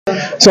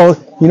So,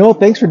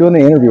 thanks for doing the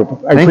interview.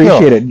 I Thank you.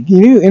 appreciate it.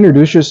 Can you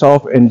introduce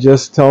yourself and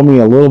just tell me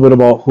a little bit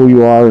about who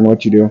you are and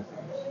what you do?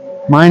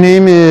 My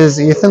name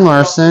is Ethan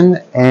Larson,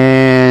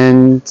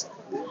 and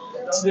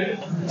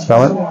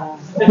spell it?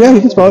 Yeah, you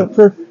can spell it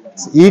for.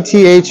 It's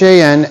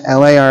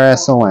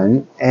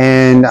ETHANLARSON,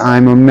 and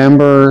I'm a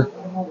member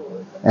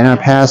and a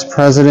past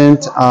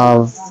president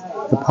of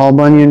the Paul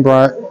Bunyan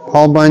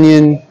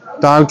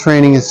Dog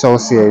Training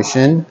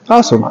Association,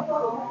 Awesome.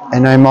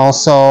 and I'm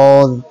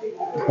also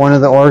one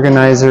of the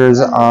organizers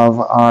of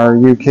our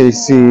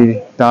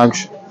UKC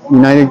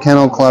United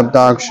Kennel Club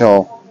Dog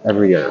Show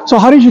every year. So,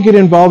 how did you get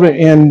involved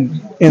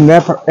in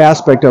that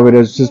aspect of it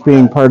as just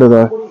being part of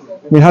the?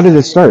 I mean, how did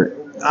it start?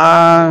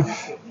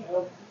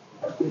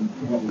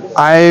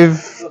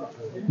 I've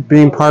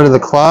been part of the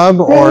club,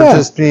 or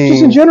just being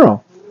just in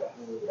general.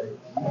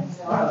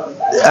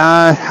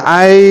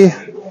 I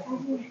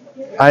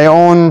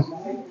own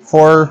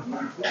 4.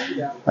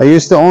 I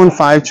used to own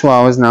 5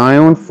 Chihuahuas. Now I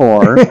own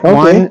 4.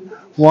 Okay.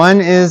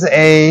 One's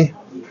a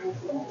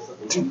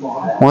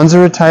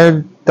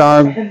retired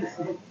dog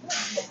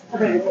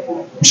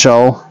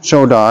show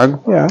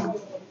dog. Yeah.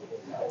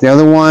 The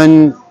other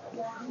one,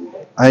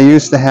 I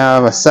used to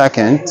have a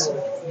second.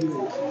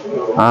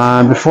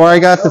 Before I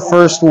got the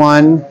first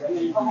one,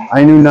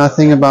 I knew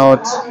nothing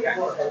about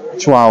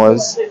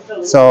Chihuahuas,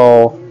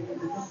 so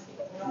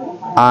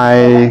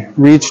I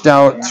reached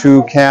out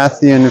to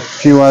Kathy and a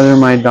few other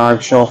my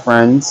dog show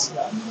friends,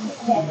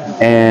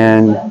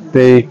 and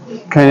they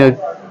kind of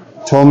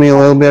told me a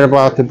little bit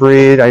about the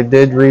breed. I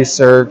did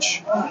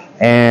research,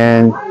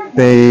 and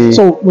they...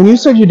 So when you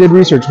said you did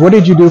research, what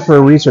did you do for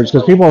research?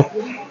 Because people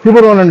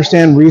don't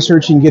understand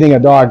researching getting a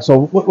dog.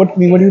 So what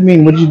do you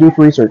mean? What did you do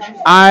for research?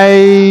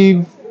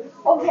 I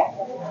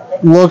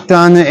looked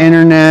on the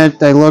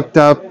internet. I looked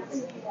up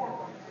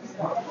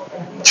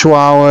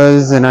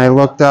Chihuahuas, and I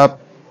looked up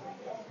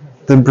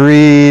the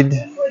breed,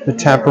 the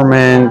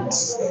temperament,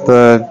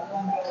 the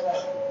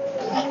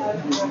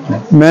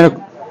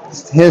medical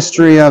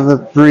history of the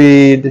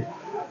breed,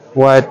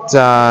 what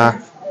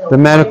the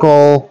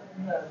medical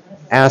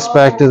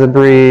aspect of the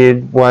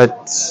breed,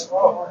 what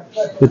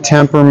the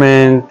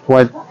temperament,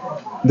 what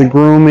the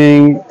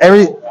grooming,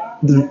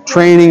 the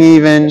training,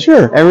 even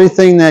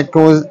everything that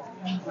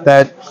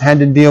had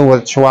to deal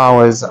with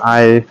Chihuahuas.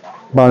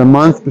 About a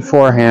month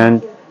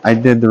beforehand, I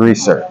did the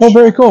research. Oh,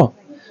 very cool.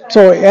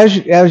 So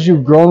as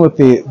you've grown with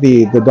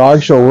the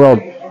dog show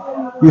world,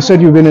 you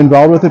said you've been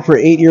involved with it for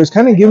 8 years.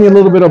 Kind of give me a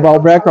little bit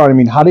about background. I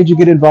mean, how did you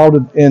get involved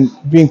in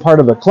being part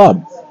of the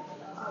club?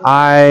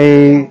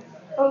 I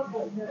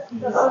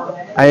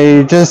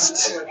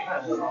just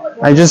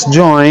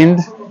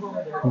joined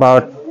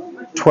about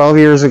 12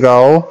 years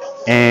ago,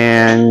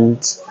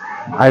 and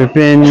I've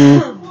been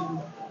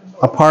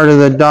a part of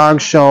the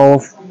dog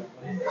show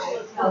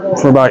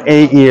for about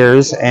 8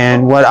 years.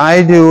 And what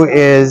I do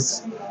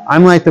is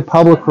I'm like the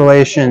public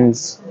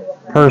relations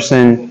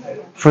person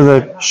for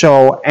the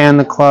show and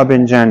the club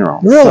in general.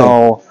 Really?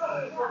 So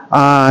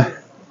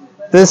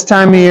this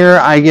time of year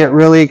I get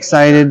really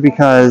excited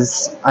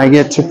because I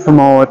get to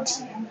promote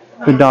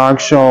the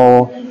dog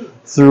show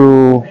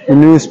through the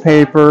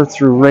newspaper,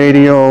 through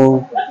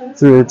radio,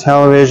 through the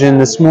television.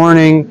 This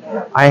morning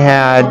I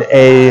had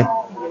a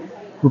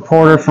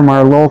reporter from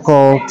our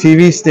local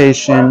TV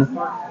station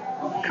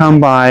come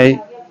by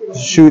to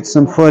shoot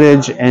some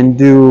footage and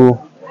do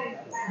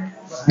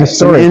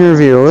some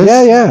interviews.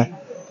 Yeah.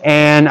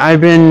 And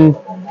I've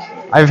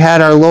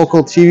had our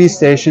local TV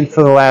station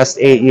for the last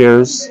 8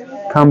 years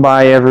come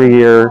by every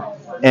year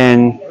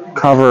and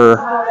cover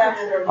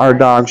our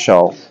dog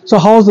show. So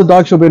how has the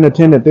dog show been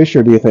attended this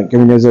year, do you think? I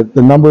mean, is it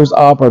the numbers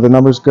up? Are the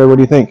numbers good? What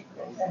do you think?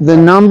 The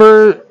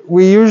number,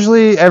 we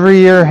usually every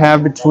year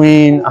have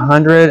between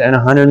 100 and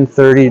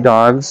 130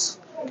 dogs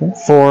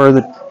for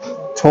the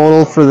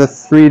total for the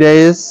 3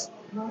 days.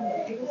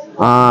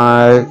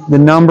 The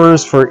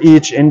numbers for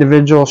each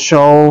individual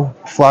show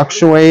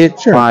fluctuate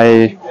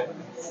by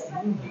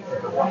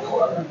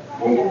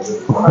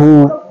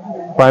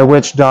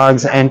which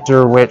dogs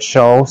enter which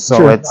show.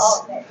 So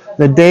it's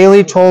the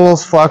daily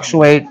totals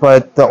fluctuate,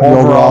 but the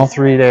overall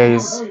 3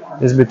 days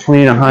is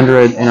between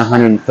 100 and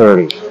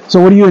 130. So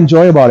what do you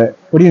enjoy about it?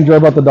 What do you enjoy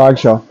about the dog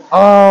show?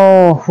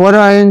 Oh, what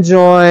I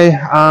enjoy.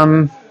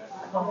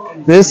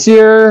 This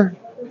year,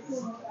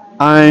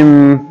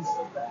 I'm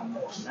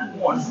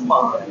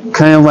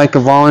kind of like a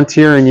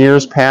volunteer. In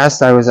years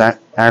past, I was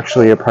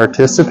actually a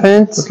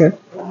participant. Okay.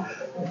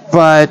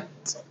 But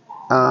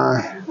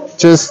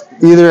just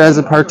either as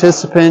a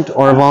participant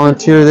or a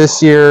volunteer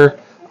this year,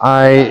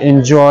 I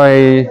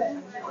enjoy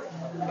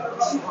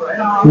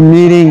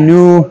meeting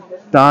new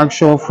dog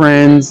show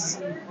friends.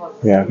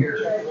 Yeah.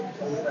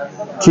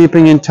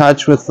 Keeping in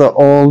touch with the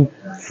old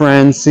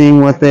friends,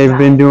 seeing what they've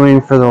been doing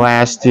for the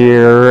last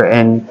year,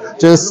 and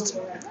just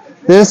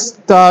this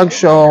dog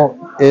show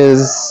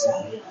is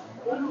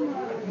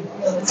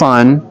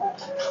fun.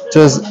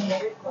 Just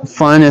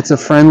fun. It's a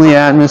friendly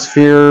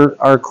atmosphere.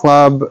 Our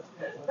club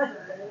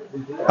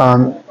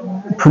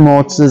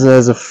promotes it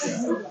as a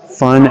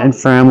fun and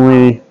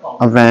family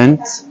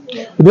event,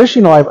 This,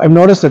 I've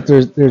noticed that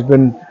there's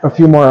been a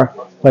few more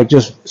like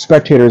just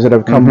spectators that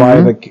have come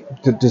by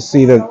to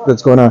see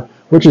that's going on,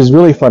 which is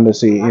really fun to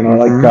see.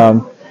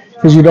 Like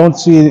because you don't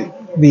see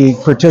the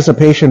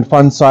participation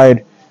fun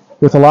side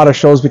with a lot of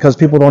shows because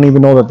people don't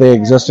even know that they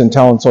exist in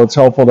town. So it's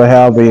helpful to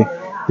have the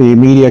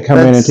media come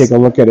in and take a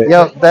look at it.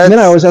 Yep, and then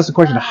I always ask the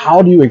question,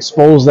 how do you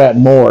expose that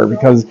more?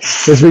 Because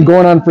it's been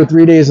going on for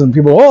 3 days and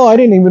people, I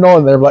didn't even know,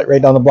 and they're like right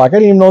down the block, I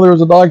didn't even know there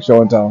was a dog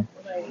show in town.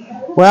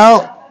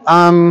 Well,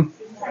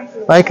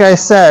 like I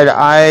said,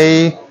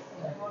 I've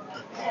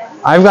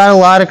got a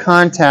lot of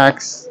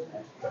contacts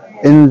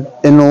in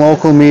the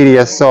local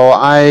media, so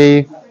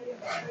a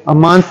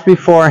month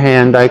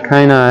beforehand, I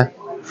kind of...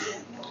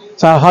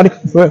 So how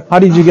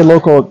did you get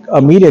local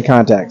media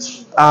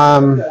contacts?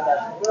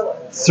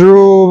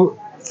 Through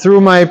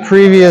my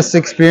previous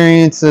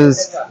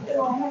experiences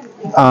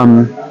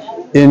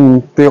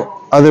in the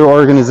other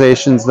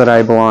organizations that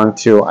I belong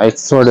to, I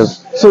sort of...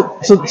 So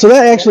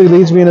that actually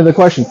leads me into the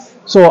question.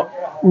 So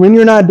when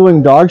you're not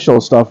doing dog show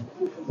stuff,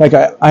 like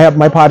I have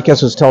my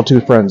podcast is Tell Two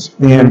Friends,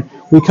 and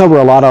we cover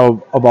a lot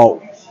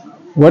about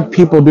what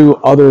people do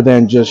other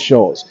than just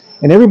shows.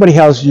 And everybody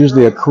has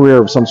usually a career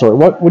of some sort.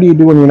 What do you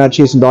do when you're not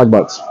chasing dog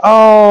butts?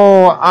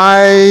 Oh,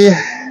 I'm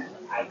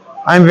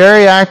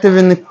very active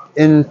in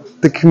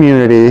the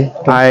community.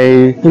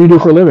 What do you do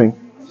for a living?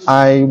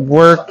 I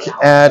work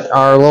at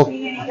our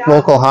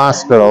local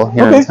hospital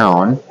here in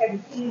town.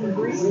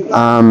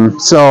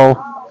 So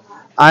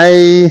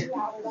I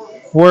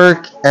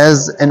work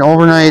as an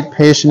overnight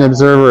patient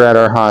observer at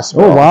our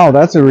hospital. Oh wow,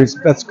 that's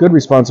good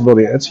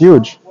responsibility. That's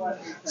huge.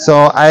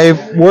 So I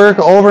work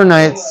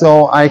overnight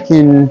so I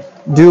can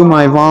do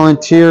my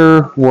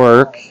volunteer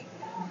work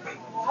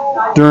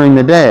during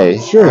the day.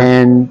 Sure.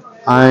 And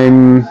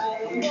I'm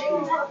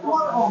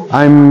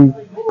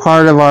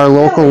part of our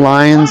local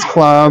Lions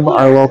Club,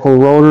 our local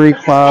Rotary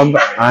Club.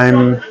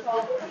 I'm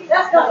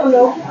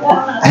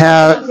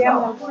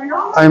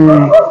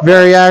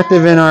very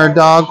active in our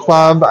dog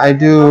club. I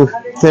do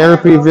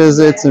therapy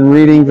visits and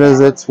reading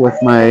visits with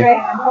my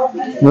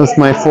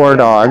 4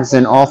 dogs,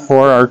 and all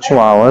 4 are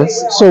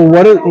Chihuahuas. So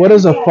what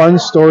is a fun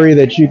story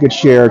that you could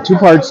share? 2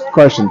 parts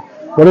question.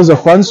 What is a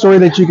fun story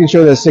that you can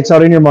share that sticks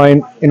out in your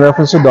mind in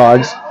reference to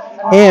dogs?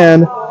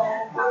 And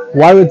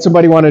why would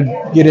somebody want to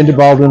get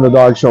involved in the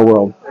dog show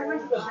world?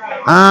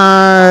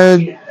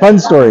 Fun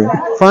story.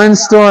 Fun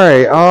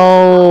story.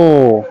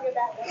 Oh,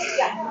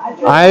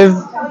 I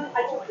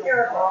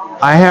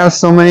have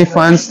so many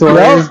fun stories.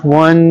 Yep.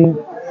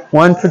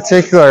 One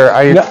particular.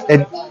 I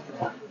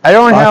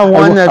don't have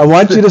one that... I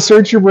want you to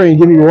search your brain.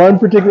 Give me one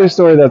particular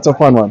story that's a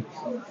fun one.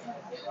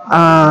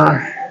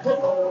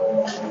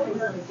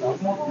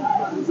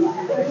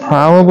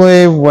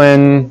 Probably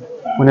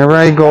whenever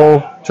I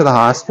go to the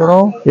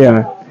hospital.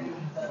 Yeah.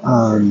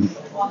 And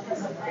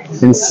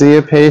see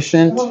a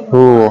patient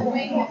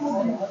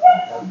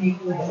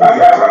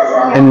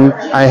and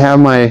I have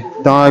my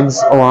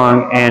dogs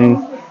along, and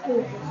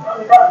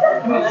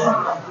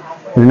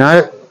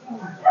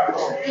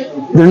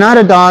they're not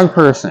a dog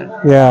person.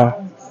 Yeah.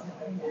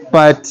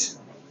 But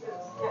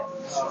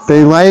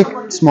they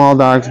like small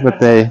dogs, but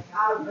they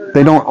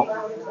don't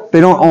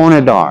own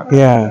a dog.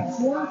 Yeah.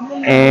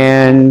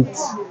 And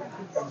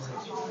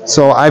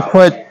so I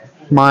put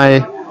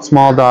my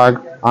small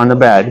dog on the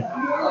bed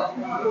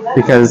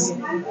because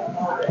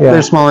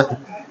they're small,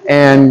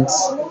 and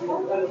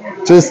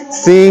just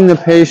seeing the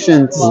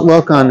patient's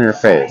look on their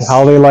face,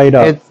 how they light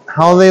up,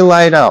 how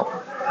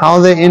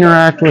they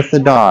interact with the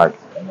dog,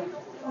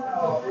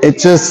 it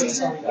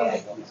just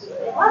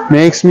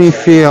makes me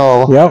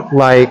feel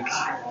like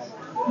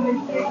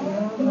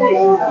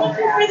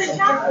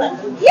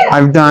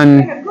I've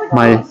done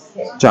my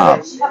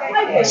job.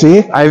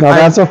 See,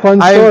 that's a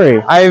fun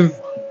story.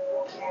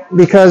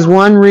 Because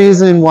one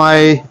reason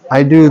why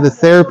I do the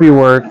therapy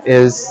work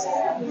is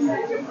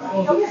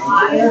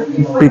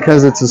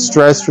because it's a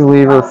stress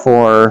reliever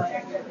for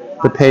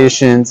the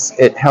patients.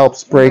 It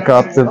helps break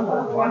up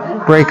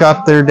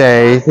their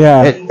day.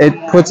 Yeah. It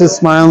puts a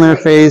smile on their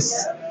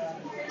face,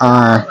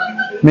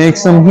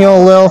 makes them heal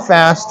a little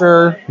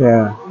faster.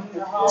 Yeah.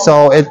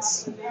 So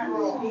it's...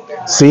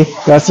 See,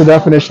 that's the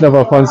definition of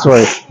a fun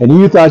story. And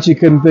you thought you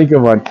couldn't think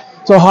of one.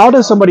 So how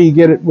does somebody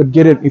would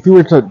get it, if you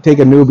were to take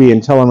a newbie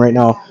and tell them right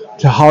now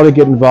to how to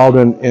get involved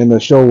in the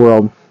show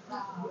world?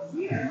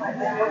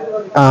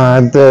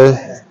 The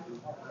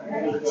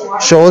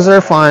shows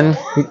are fun.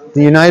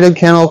 The United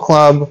Kennel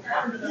Club,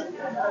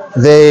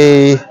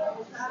 they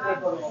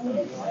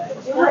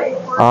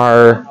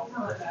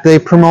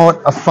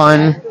promote a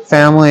fun,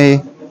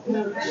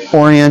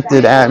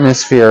 family-oriented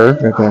atmosphere.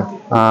 Okay.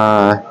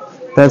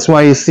 That's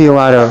why you see a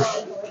lot of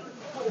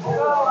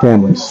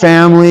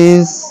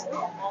families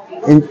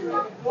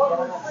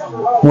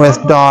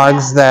with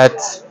dogs that,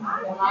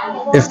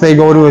 if they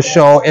go to a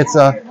show, it's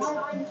a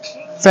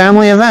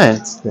family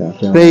event. Yeah,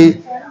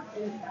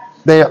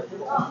 the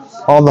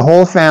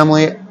whole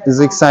family is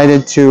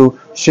excited to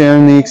share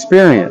in the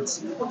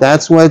experience.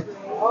 That's what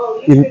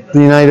the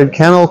United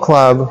Kennel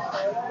Club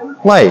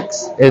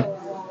likes.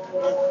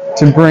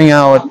 to bring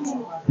out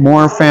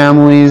more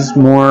families,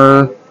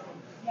 more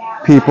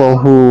people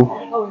who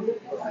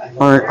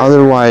aren't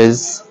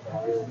otherwise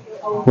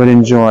would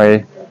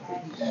enjoy.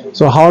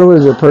 So how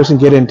does a person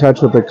get in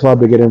touch with the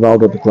club to get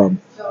involved with the club?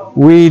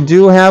 We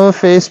do have a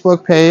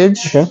Facebook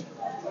page. Okay.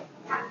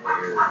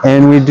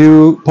 And we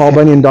do... Paul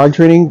Bunyan Dog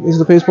Training is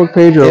the Facebook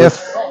page? Or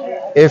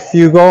If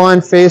you go on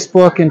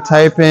Facebook and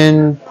type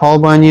in Paul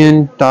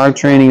Bunyan Dog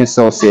Training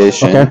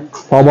Association. Okay.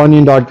 Paul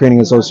Bunyan Dog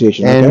Training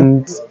Association.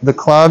 And the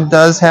club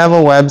does have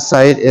a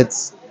website.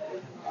 It's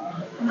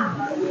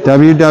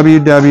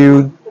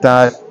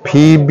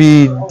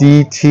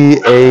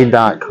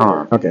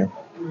www.pbdta.com. Okay.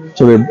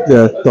 So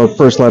the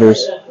first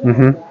letters.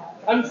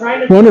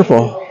 Mm-hmm.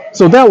 Wonderful.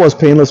 So that was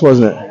painless,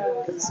 wasn't it?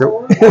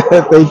 So,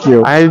 Thank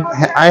you.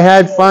 I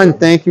had fun.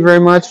 Thank you very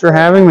much for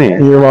having me.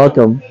 You're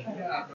welcome.